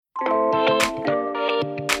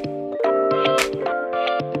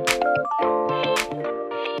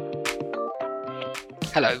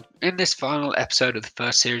Hello. In this final episode of the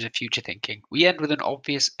first series of Future Thinking, we end with an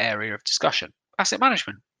obvious area of discussion: asset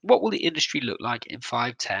management. What will the industry look like in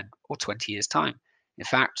 5, 10, or 20 years' time? In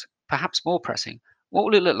fact, perhaps more pressing, what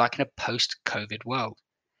will it look like in a post COVID world?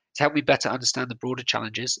 To help me better understand the broader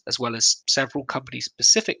challenges, as well as several company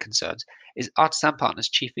specific concerns, is Artisan Partners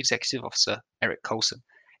Chief Executive Officer Eric Colson.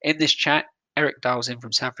 In this chat, Eric dials in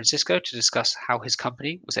from San Francisco to discuss how his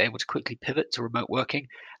company was able to quickly pivot to remote working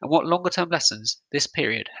and what longer term lessons this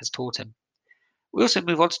period has taught him. We also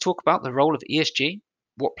move on to talk about the role of ESG,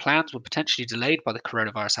 what plans were potentially delayed by the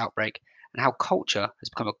coronavirus outbreak, and how culture has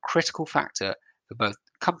become a critical factor for both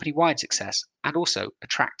company wide success and also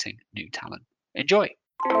attracting new talent. Enjoy!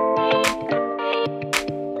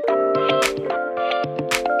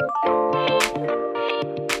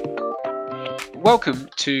 Welcome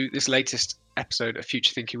to this latest episode of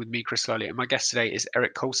Future Thinking with me, Chris Slowly, and my guest today is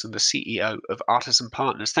Eric Colson, the CEO of Artisan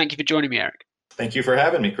Partners. Thank you for joining me, Eric. Thank you for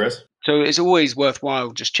having me, Chris. So it's always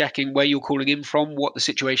worthwhile just checking where you're calling in from, what the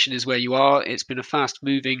situation is where you are. It's been a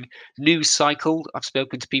fast-moving news cycle. I've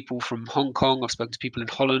spoken to people from Hong Kong, I've spoken to people in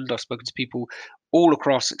Holland, I've spoken to people all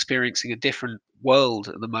across experiencing a different world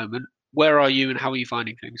at the moment. Where are you and how are you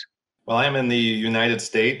finding things? Well, I'm in the United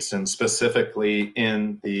States and specifically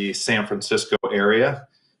in the San Francisco area,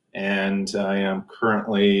 and I am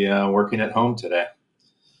currently working at home today.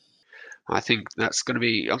 I think that's going to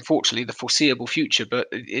be, unfortunately, the foreseeable future. But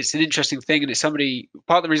it's an interesting thing, and it's somebody.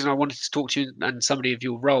 Part of the reason I wanted to talk to you and somebody of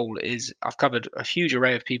your role is I've covered a huge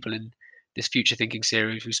array of people in this future thinking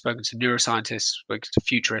series. We've spoken to neuroscientists, spoken to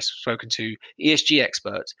futurists, spoken to ESG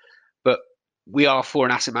experts, but we are for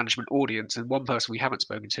an asset management audience, and one person we haven't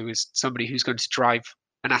spoken to is somebody who's going to drive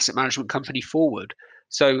an asset management company forward.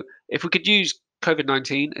 So, if we could use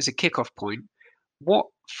COVID-19 as a kickoff point, what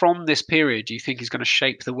from this period do you think is going to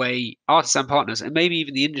shape the way Artisan Partners and maybe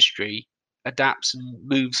even the industry adapts and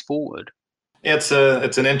moves forward? It's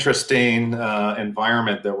an interesting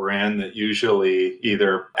environment that we're in that usually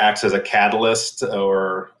either acts as a catalyst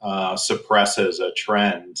or suppresses a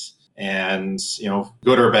trend. And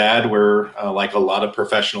good or bad, we're like a lot of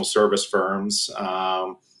professional service firms,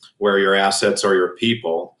 where your assets are your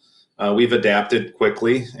people. We've adapted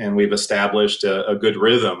quickly and we've established a good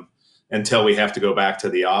rhythm until we have to go back to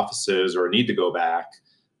the offices or need to go back.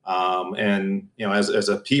 As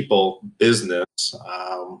a people business,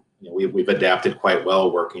 we've adapted quite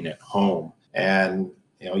well working at home. And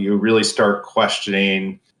you really start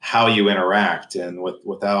questioning how you interact, and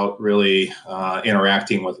without really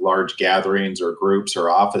interacting with large gatherings or groups or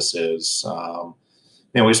offices.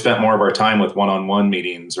 We spent more of our time with one-on-one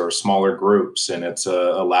meetings or smaller groups, and it's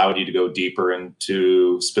allowed you to go deeper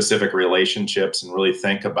into specific relationships and really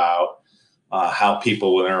think about how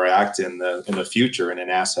people will interact in the future in an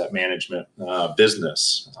asset management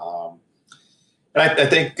business. And I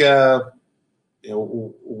think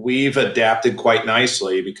we've adapted quite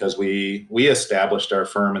nicely because we established our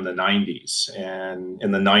firm in the 90s. And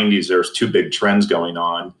in the 90s, there's two big trends going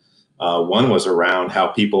on. One was around how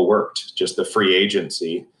people worked, just the free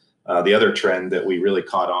agency. The other trend that we really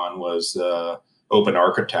caught on was open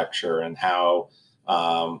architecture and how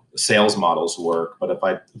sales models work. But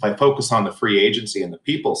if I focus on the free agency and the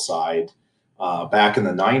people side, back in the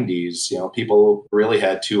 90s, people really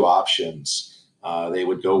had two options. They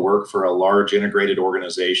would go work for a large integrated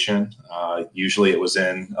organization. Usually it was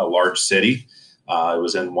in a large city. It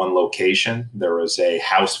was in one location. There was a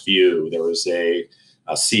house view. There was a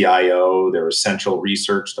CIO. There was central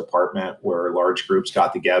research department where large groups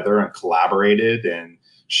got together and collaborated and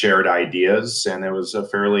shared ideas. And it was a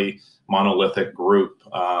fairly monolithic group,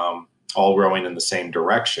 all rowing in the same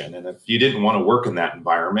direction. And if you didn't want to work in that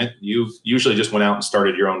environment, you usually just went out and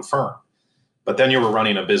started your own firm. But then you were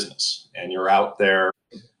running a business and you're out there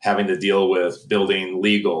having to deal with building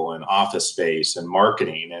legal and office space and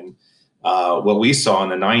marketing. And what we saw in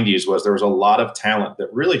the 90s was there was a lot of talent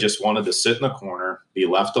that really just wanted to sit in the corner, be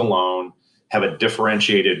left alone, have a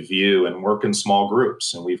differentiated view, and work in small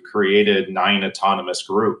groups. And we've created 9 autonomous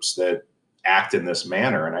groups that act in this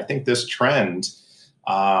manner. And I think this trend,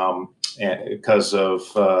 because of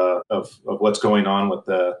what's going on with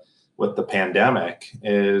the pandemic,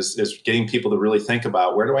 is getting people to really think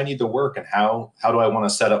about, where do I need to work and how do I want to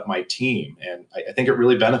set up my team? And I think it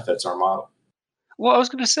really benefits our model. Well, I was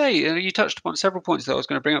going to say, you touched upon several points that I was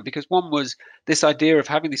going to bring up, because one was this idea of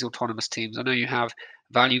having these autonomous teams. I know you have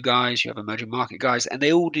value guys, you have emerging market guys, and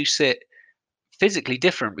they all do sit physically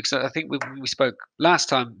different, because I think when we spoke last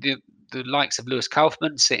time, the likes of Lewis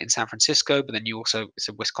Kaufman sit in San Francisco, but then it's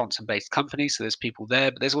a Wisconsin-based company, so there's people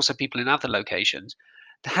there, but there's also people in other locations.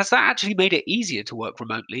 Has that actually made it easier to work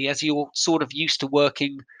remotely, as you're sort of used to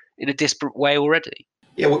working in a disparate way already?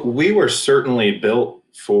 Yeah, we were certainly built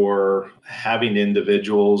for having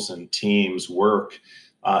individuals and teams work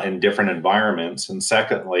in different environments. And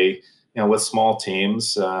secondly, with small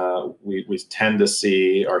teams, we tend to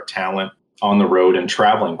see our talent on the road and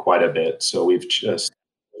traveling quite a bit. So we've just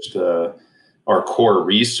our core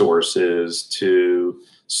resources to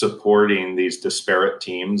supporting these disparate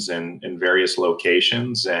teams in various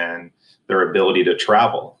locations and their ability to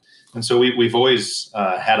travel. And so we've always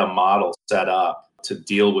had a model set up to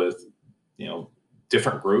deal with,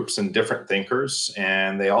 different groups and different thinkers,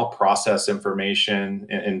 and they all process information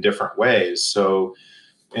in different ways. So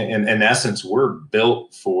in essence, we're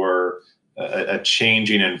built for a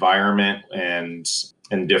changing environment and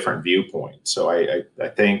different viewpoints. So I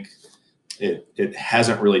think it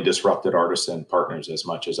hasn't really disrupted Artisan Partners as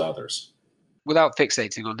much as others. Without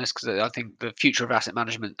fixating on this, because I think the future of asset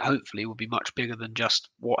management hopefully will be much bigger than just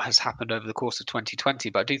what has happened over the course of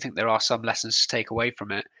 2020. But I do think there are some lessons to take away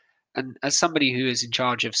from it. And as somebody who is in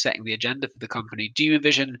charge of setting the agenda for the company, do you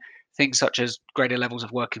envision things such as greater levels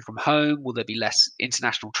of working from home? Will there be less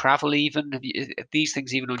international travel even? Are these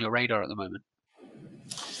things even on your radar at the moment?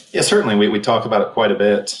 Yeah, certainly. We talk about it quite a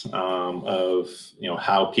bit of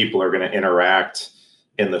how people are going to interact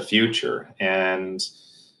in the future, and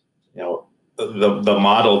the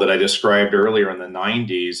model that I described earlier in the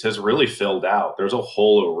 90s has really filled out. There's a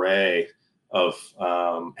whole array of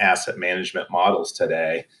asset management models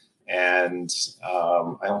today, and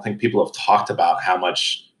I don't think people have talked about how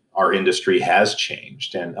much our industry has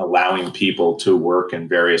changed and allowing people to work in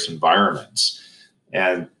various environments.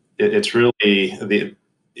 And it's really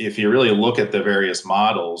if you really look at the various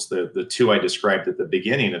models, the two I described at the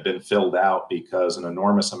beginning have been filled out because an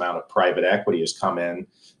enormous amount of private equity has come in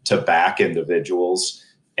to back individuals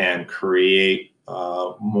and create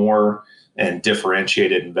more and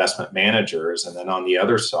differentiated investment managers. And then on the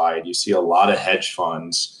other side, you see a lot of hedge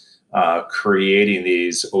funds creating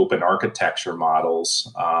these open architecture models,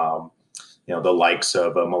 the likes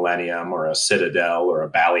of a Millennium or a Citadel or a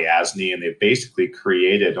Balyasny, and they've basically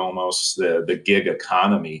created almost the gig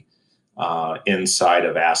economy inside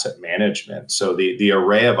of asset management. So the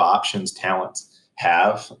array of options talents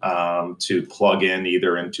have to plug in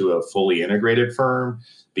either into a fully integrated firm,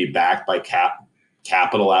 be backed by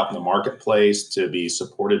capital out in the marketplace, to be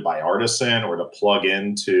supported by Artisan, or to plug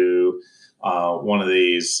into one of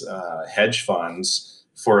these hedge funds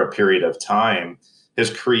for a period of time, has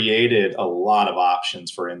created a lot of options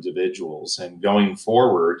for individuals. And going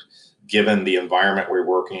forward, given the environment we're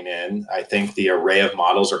working in, I think the array of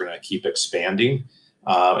models are going to keep expanding,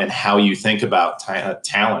 and how you think about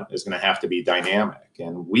talent is going to have to be dynamic.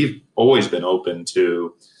 And we've always been open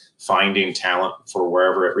to finding talent for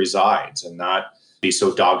wherever it resides, and not be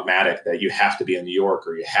so dogmatic that you have to be in New York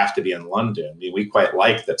or you have to be in London. I mean, we quite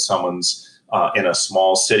like that someone's in a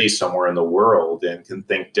small city somewhere in the world and can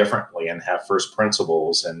think differently and have first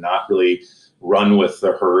principles and not really run with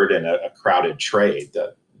the herd in a crowded trade.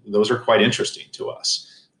 Those are quite interesting to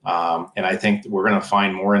us. And I think we're going to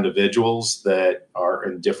find more individuals that are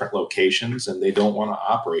in different locations and they don't want to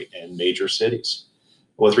operate in major cities.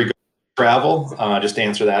 With regard to travel, just to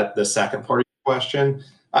answer the second part of your question,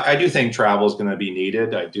 I do think travel is going to be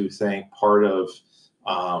needed. I do think part of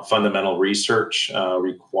fundamental research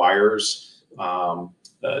requires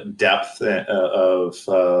depth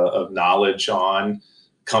of knowledge on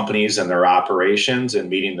companies and their operations and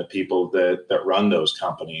meeting the people that run those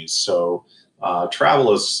companies. So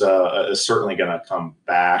travel is certainly going to come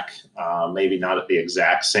back, maybe not at the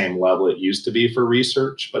exact same level it used to be for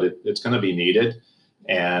research, but it's going to be needed.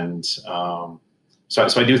 And so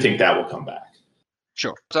I do think that will come back.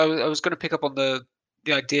 Sure. So I was going to pick up on the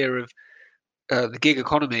idea of the gig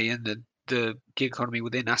economy and the gig economy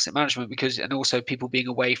within asset management, because, and also people being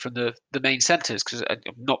away from the main centers, because I'm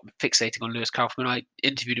not fixating on Lewis Kaufman. I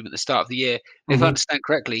interviewed him at the start of the year. If I Mm-hmm. understand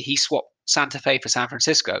correctly, he swapped Santa Fe for San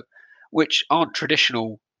Francisco, which aren't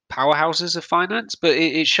traditional powerhouses of finance, but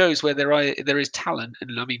it shows where there is talent.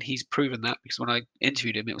 And I mean, he's proven that, because when I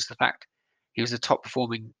interviewed him, it was the fact he was the top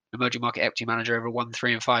performing emerging market equity manager over 1,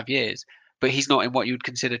 3, and 5 years, but he's not in what you would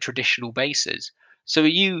consider traditional bases. So are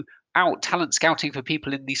you out talent scouting for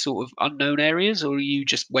people in these sort of unknown areas, or are you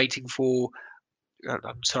just waiting for?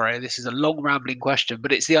 I'm sorry, this is a long rambling question,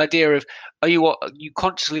 but it's the idea of, are you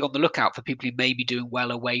consciously on the lookout for people who may be doing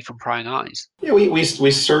well away from prying eyes? Yeah, we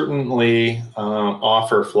certainly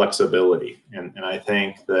offer flexibility, and I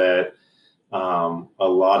think that a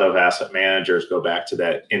lot of asset managers go back to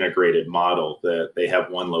that integrated model, that they have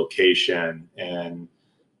one location and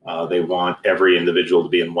they want every individual to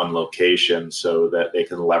be in one location so that they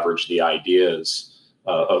can leverage the ideas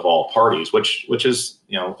of all parties, which is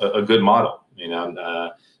a good model.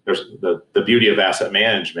 There's the beauty of asset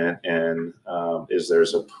management, and is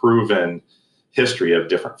there's a proven history of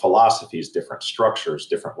different philosophies, different structures,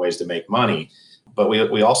 different ways to make money. But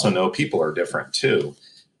we also know people are different too,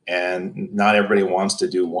 and not everybody wants to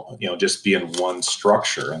do just be in one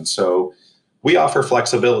structure. And so we offer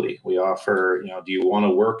flexibility. We offer, do you want to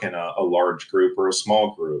work in a large group or a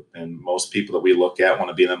small group? And most people that we look at want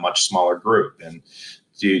to be in a much smaller group. And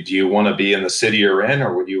do you want to be in the city you're in,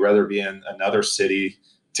 or would you rather be in another city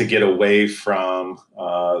to get away from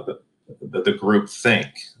the group think?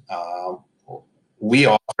 We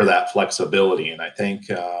offer that flexibility, and I think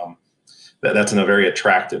that's a very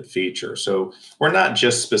attractive feature. So we're not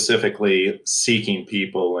just specifically seeking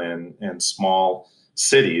people in small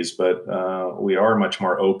cities, but we are much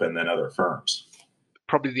more open than other firms.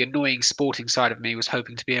 Probably the annoying sporting side of me was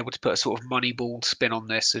hoping to be able to put a sort of moneyball spin on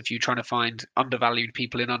this of you trying to find undervalued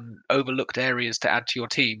people in overlooked areas to add to your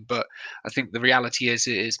team. But I think the reality is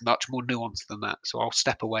it is much more nuanced than that. So I'll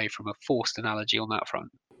step away from a forced analogy on that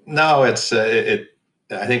front. No, it's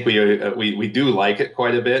I think we do like it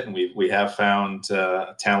quite a bit, and we have found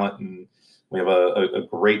talent, and we have a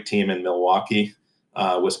great team in Milwaukee,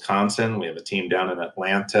 Wisconsin. We have a team down in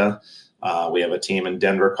Atlanta. We have a team in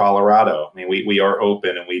Denver, Colorado. I mean, we are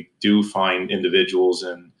open, and we do find individuals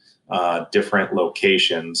in different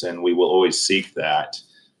locations, and we will always seek that.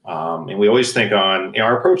 And we always think on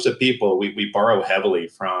our approach to people. We borrow heavily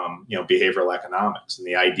from behavioral economics and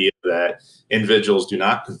the idea that individuals do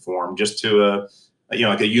not conform just to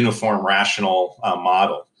like a uniform rational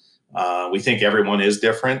model. We think everyone is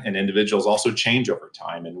different, and individuals also change over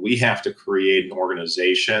time, and we have to create an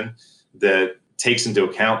organization that takes into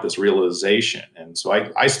account this realization. And so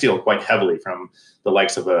I steal quite heavily from the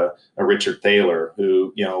likes of a Richard Thaler,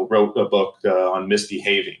 who wrote a book on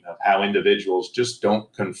misbehaving, of how individuals just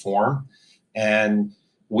don't conform. And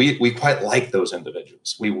we quite like those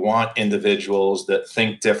individuals. We want individuals that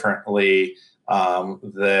think differently,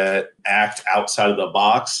 that act outside of the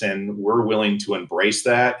box, and we're willing to embrace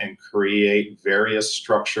that and create various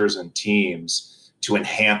structures and teams to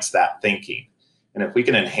enhance that thinking. And if we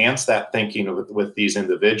can enhance that thinking with these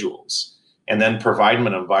individuals and then provide them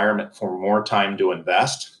an environment for more time to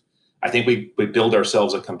invest, I think we build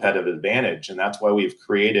ourselves a competitive advantage. And that's why we've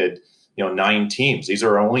created 9 teams. These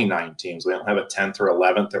are only 9 teams. We don't have a 10th or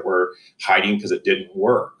 11th that we're hiding because it didn't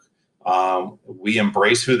work. We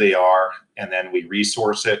embrace who they are, and then we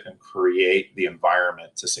resource it and create the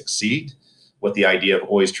environment to succeed, with the idea of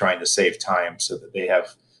always trying to save time so that they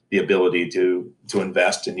have the ability to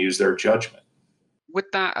invest and use their judgment.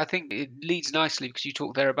 With that, I think it leads nicely because you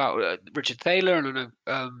talked there about Richard Thaler, and I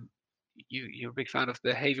know you're a big fan of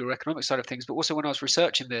the behavioral economics side of things. But also, when I was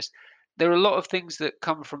researching this, there are a lot of things that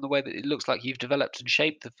come from the way that it looks like you've developed and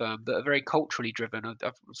shaped the firm that are very culturally driven.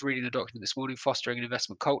 I was reading a document this morning, fostering an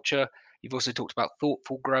investment culture. You've also talked about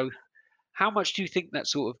thoughtful growth. How much do you think that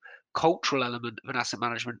sort of cultural element of an asset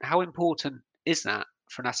management, how important is that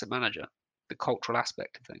for an asset manager, the cultural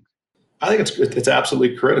aspect of things? I think it's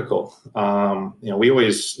absolutely critical. We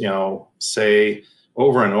always say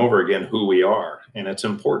over and over again who we are, and it's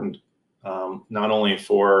important, not only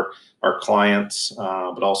for our clients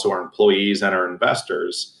but also our employees and our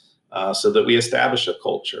investors, so that we establish a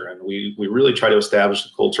culture, and we really try to establish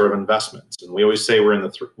a culture of investments. And we always say we're in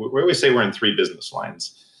 3 business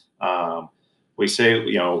lines. We say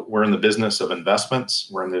we're in the business of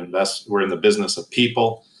investments, we're in the business of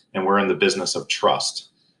people, and we're in the business of trust.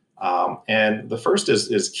 And the first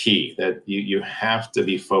is key, that you have to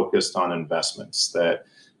be focused on investments, that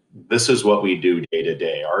this is what we do day to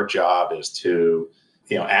day. Our job is to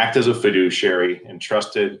act as a fiduciary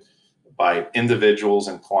entrusted by individuals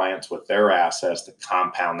and clients with their assets to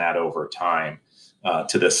compound that over time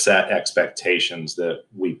to the set expectations that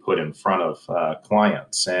we put in front of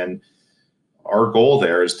clients. And our goal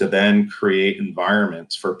there is to then create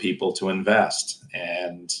environments for people to invest.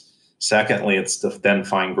 And secondly, it's to then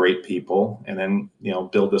find great people and then,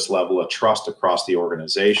 build this level of trust across the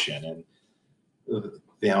organization. And,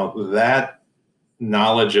 that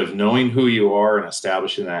knowledge of knowing who you are and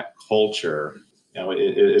establishing that culture,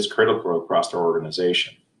 is critical across our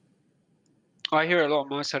organization. I hear a lot on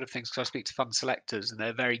my side of things because I speak to fund selectors, and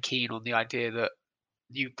they're very keen on the idea that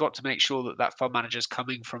you've got to make sure that that fund manager is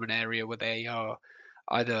coming from an area where they are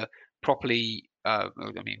either properly, I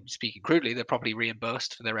mean, speaking crudely, they're properly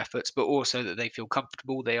reimbursed for their efforts, but also that they feel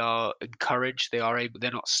comfortable, they are encouraged,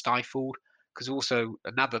 they're not stifled. Because also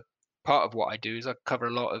another part of what I do is I cover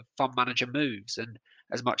a lot of fund manager moves, and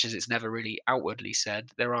as much as it's never really outwardly said,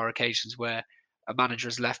 there are occasions where a manager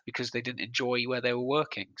has left because they didn't enjoy where they were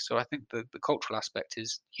working. So I think the cultural aspect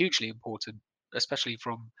is hugely important, especially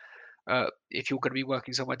from if you're going to be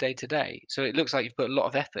working somewhere day to day. So it looks like you've put a lot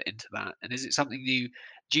of effort into that. And is it something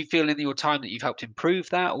do you feel in your time that you've helped improve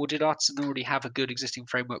that, or did Artisan already have a good existing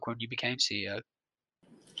framework when you became CEO?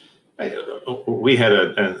 We had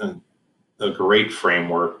a great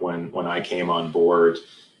framework when I came on board.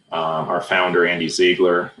 Our founder, Andy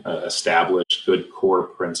Ziegler, established good core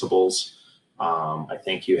principles. I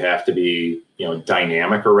think you have to be,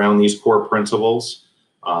 dynamic around these core principles,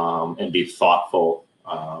 and be thoughtful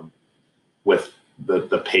with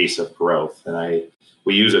the pace of growth. And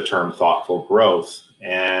we use a term thoughtful growth,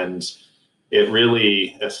 and it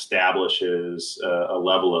really establishes a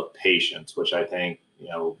level of patience, which I think,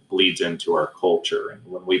 bleeds into our culture. And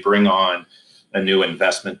when we bring on a new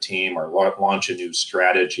investment team or launch a new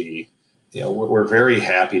strategy, we're very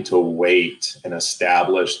happy to wait and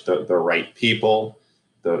establish the right people,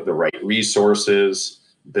 the right resources,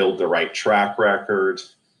 build the right track record,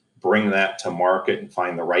 bring that to market and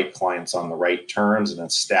find the right clients on the right terms, and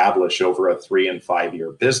establish over a 3 and 5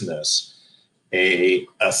 year business a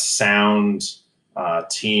sound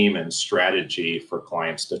team and strategy for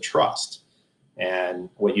clients to trust. And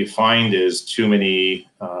what you find is too many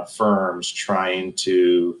firms trying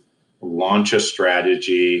to launch a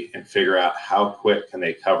strategy and figure out how quick can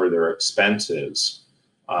they cover their expenses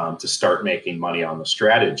to start making money on the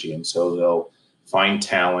strategy. And so they'll find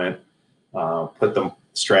talent, put the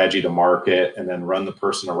strategy to market, and then run the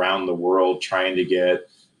person around the world trying to get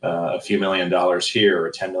a few $1 million here or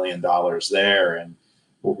 $10 million there. And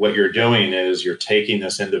what you're doing is you're taking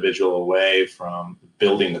this individual away from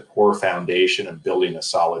building the core foundation and building a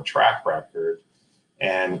solid track record.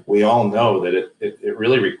 And we all know that it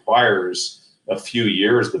really requires a few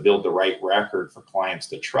years to build the right record for clients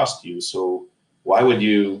to trust you. So why would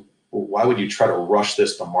you try to rush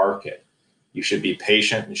this to market? You should be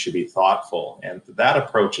patient and you should be thoughtful. And that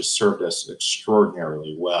approach has served us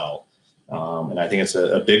extraordinarily well. And I think it's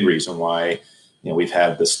a big reason why we've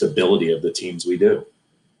had the stability of the teams we do.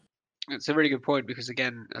 It's a really good point because,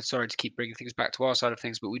 again, sorry to keep bringing things back to our side of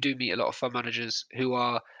things, but we do meet a lot of fund managers who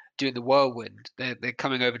are doing the whirlwind. They're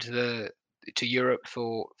coming over to Europe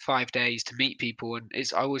for 5 days to meet people, and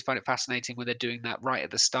I always find it fascinating when they're doing that right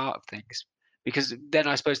at the start of things, because then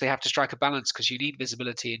I suppose they have to strike a balance because you need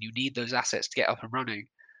visibility and you need those assets to get up and running,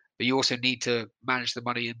 but you also need to manage the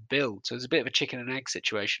money and build. So there's a bit of a chicken and egg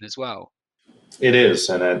situation as well. It is,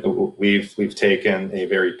 and we've taken a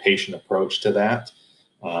very patient approach to that,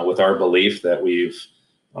 with our belief that we've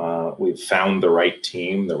found the right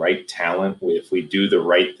team, the right talent. If we do the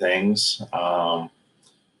right things, the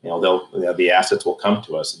assets will come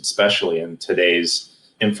to us. And especially in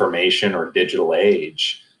today's information or digital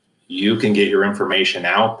age, you can get your information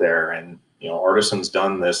out there. And Artisan's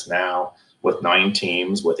done this now with 9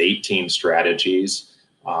 teams, with 18 strategies,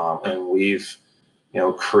 and we've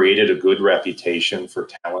created a good reputation for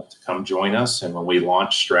talent to come join us. And when we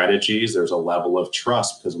launch strategies, there's a level of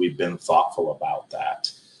trust because we've been thoughtful about that.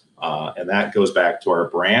 And that goes back to our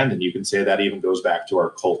brand. And you can say that even goes back to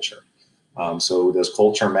our culture. So does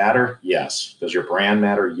culture matter? Yes. Does your brand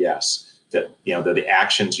matter? Yes. The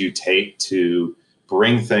actions you take to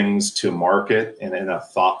bring things to market and in a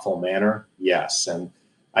thoughtful manner? Yes. And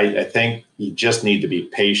I think you just need to be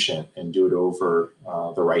patient and do it over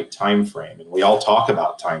the right time frame. And we all talk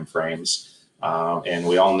about time frames, and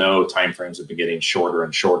we all know time frames have been getting shorter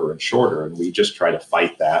and shorter and shorter. And we just try to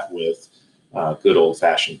fight that with good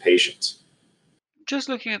old-fashioned patience. Just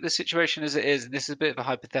looking at the situation as it is, and this is a bit of a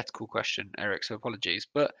hypothetical question, Eric, so apologies,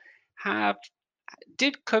 but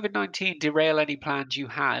did COVID-19 derail any plans you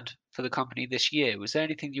had for the company this year? Was there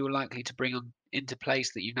anything you were likely to bring into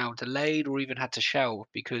place that you now delayed or even had to shelve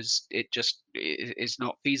because it just is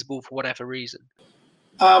not feasible for whatever reason?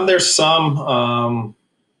 There's some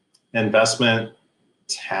investment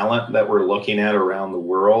talent that we're looking at around the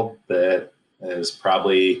world that has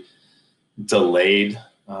probably delayed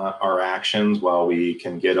our actions while we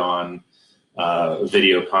can get on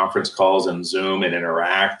video conference calls and Zoom and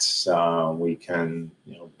interact. We can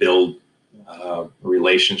build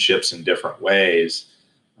relationships in different ways.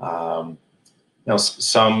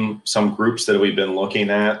 Some groups that we've been looking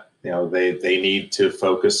at, they need to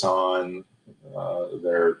focus on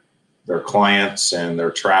their clients and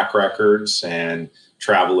their track records, and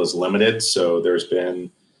travel is limited. So there's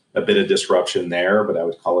been a bit of disruption there, but I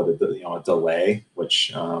would call it a delay,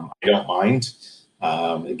 which I don't mind.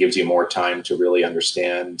 It gives you more time to really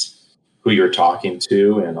understand who you're talking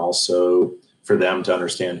to, and also for them to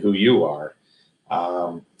understand who you are.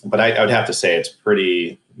 But I would have to say it's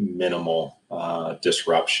pretty minimal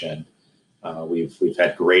disruption. We've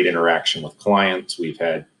had great interaction with clients. We've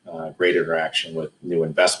had great interaction with new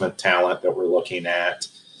investment talent that we're looking at.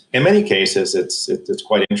 In many cases, it's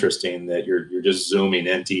quite interesting that you're just zooming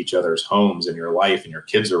into each other's homes and your life, and your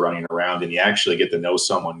kids are running around, and you actually get to know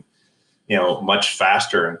someone, much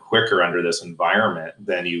faster and quicker under this environment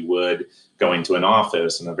than you would going to an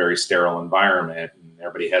office in a very sterile environment. And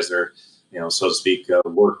everybody has their, so to speak,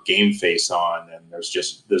 work game face on, and there's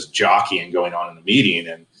just this jockeying going on in the meeting,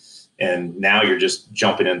 and now you're just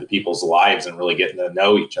jumping into people's lives and really getting to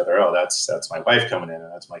know each other. Oh, that's my wife coming in,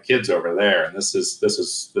 and that's my kids over there, and this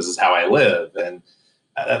is how I live, and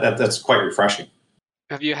that's quite refreshing.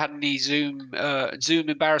 Have you had any Zoom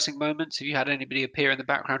embarrassing moments? Have you had anybody appear in the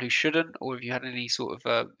background who shouldn't, or have you had any sort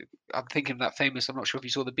of? I'm thinking of that famous. I'm not sure if you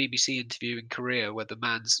saw the BBC interview in Korea where the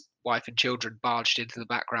man's wife and children barged into the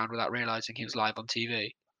background without realizing he was live on TV.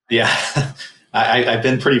 Yeah, I've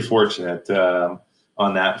been pretty fortunate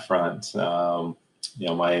on that front.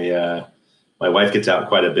 My wife gets out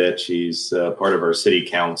quite a bit. She's part of our city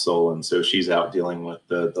council, and so she's out dealing with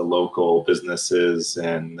the local businesses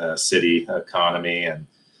and city economy. And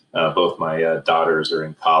both my daughters are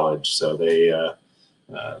in college, so they're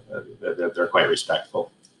quite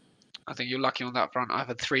respectful. I think you're lucky on that front. I have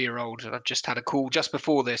a 3-year-old, and I've just had a call just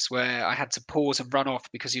before this where I had to pause and run off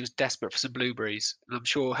because he was desperate for some blueberries. And I'm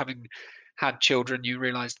sure, having had children, you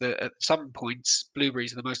realise that at some points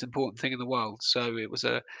blueberries are the most important thing in the world. So it was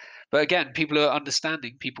a, but again, people are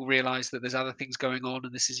understanding. People realise that there's other things going on,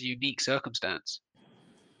 and this is a unique circumstance.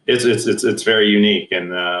 It's very unique,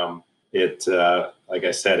 and it like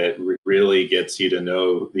I said, it really gets you to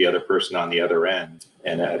know the other person on the other end.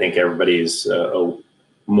 And I think everybody's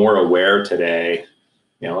more aware today,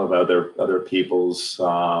 of other people's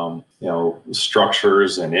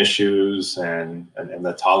structures and issues, and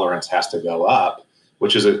the tolerance has to go up,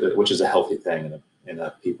 which is a healthy thing in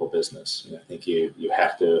a people business. And I think you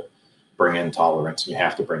have to bring in tolerance, and you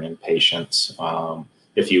have to bring in patience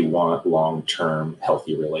if you want long-term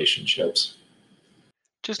healthy relationships.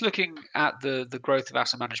 Just looking at the growth of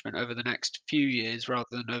asset management over the next few years rather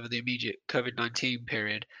than over the immediate COVID-19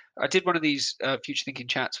 period, I did one of these future thinking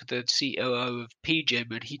chats with the COO of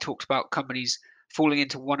PGIM, and he talked about companies falling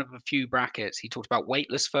into one of a few brackets. He talked about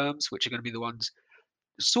weightless firms, which are going to be the ones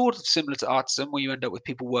sort of similar to Artisan, where you end up with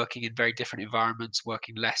people working in very different environments,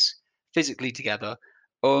 working less physically together,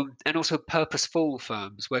 and also purposeful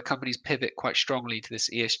firms where companies pivot quite strongly to this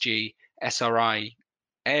ESG, SRI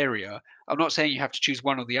area. I'm not saying you have to choose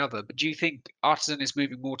one or the other, but do you think Artisan is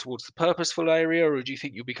moving more towards the purposeful area, or do you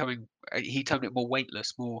think you're becoming? He termed it more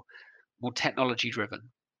weightless, more technology driven.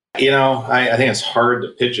 I think it's hard to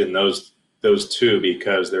pigeon those two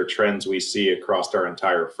because they're trends we see across our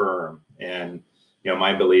entire firm. And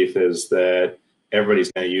my belief is that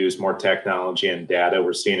everybody's going to use more technology and data.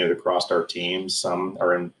 We're seeing it across our teams. Some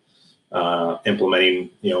are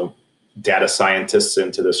implementing data scientists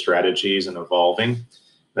into the strategies and evolving.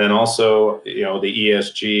 Then also the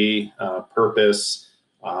ESG purpose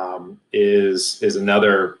is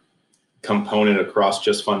another component across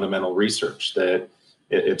just fundamental research that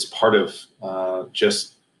it's part of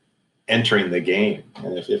just entering the game.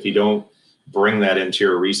 And if you don't bring that into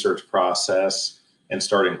your research process and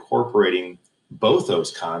start incorporating both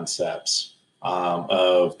those concepts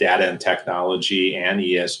of data and technology and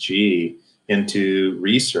ESG into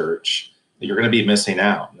research, you're going to be missing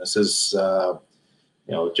out. And this is,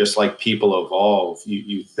 just like people evolve,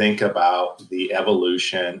 you think about the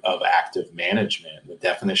evolution of active management. The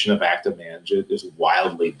definition of active management is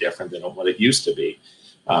wildly different than what it used to be.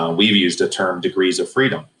 We've used the term degrees of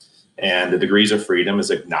freedom. And the degrees of freedom is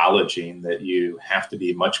acknowledging that you have to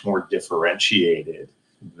be much more differentiated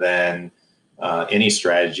than any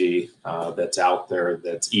strategy that's out there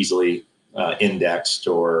that's easily indexed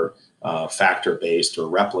or factor-based or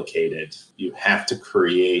replicated. You have to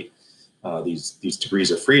create these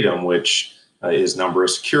degrees of freedom, which is number of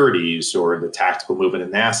securities or the tactical movement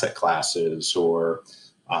in asset classes or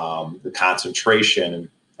the concentration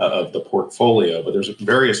of the portfolio. But there's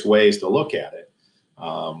various ways to look at it.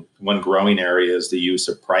 One growing area is the use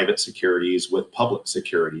of private securities with public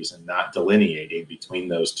securities and not delineating between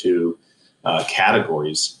those two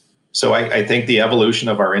categories. So I think the evolution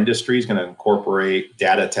of our industry is going to incorporate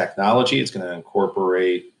data technology. It's going to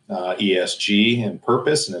incorporate ESG and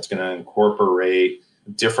purpose, and it's going to incorporate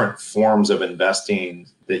different forms of investing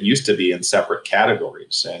that used to be in separate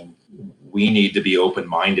categories. And we need to be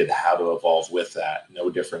open-minded how to evolve with that. No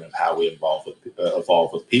different of how we evolve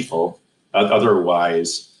with people.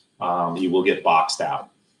 Otherwise, you will get boxed out.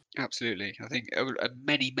 Absolutely. I think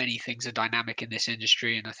many things are dynamic in this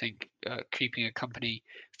industry, and I think keeping a company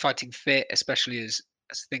fighting fit, especially as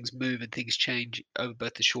things move and things change over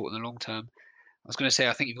both the short and the long term. I was going to say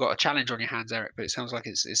I think you've got a challenge on your hands, Eric, but it sounds like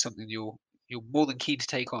it's something you're more than keen to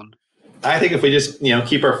take on? I think if we just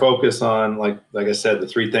keep our focus on like I said, the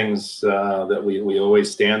three things that we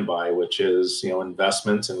always stand by, which is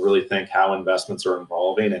investments, and really think how investments are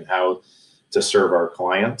evolving and how to serve our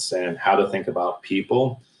clients and how to think about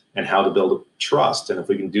people and how to build trust. And if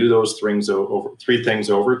we can do those three things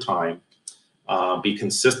over time, be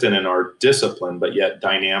consistent in our discipline, but yet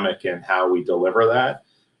dynamic in how we deliver that,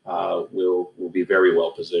 we'll be very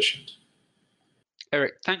well positioned.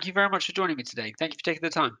 Eric, thank you very much for joining me today. Thank you for taking the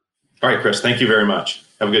time. All right, Chris, thank you very much.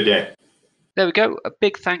 Have a good day. There we go. A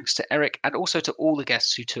big thanks to Eric and also to all the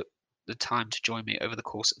guests who took the time to join me over the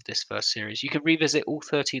course of this first series. You can revisit all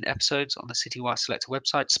 13 episodes on the Citywire Selector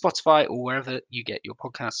website, Spotify, or wherever you get your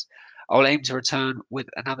podcasts. I'll aim to return with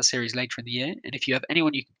another series later in the year, and if you have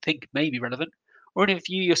anyone you think may be relevant, or if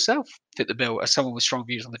you yourself fit the bill as someone with strong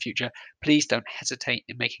views on the future, please don't hesitate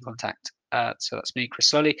in making contact. So that's me, Chris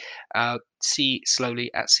Slowly,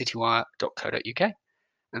 cslowly@citywire.co.uk.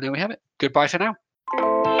 And there we have it. Goodbye for now.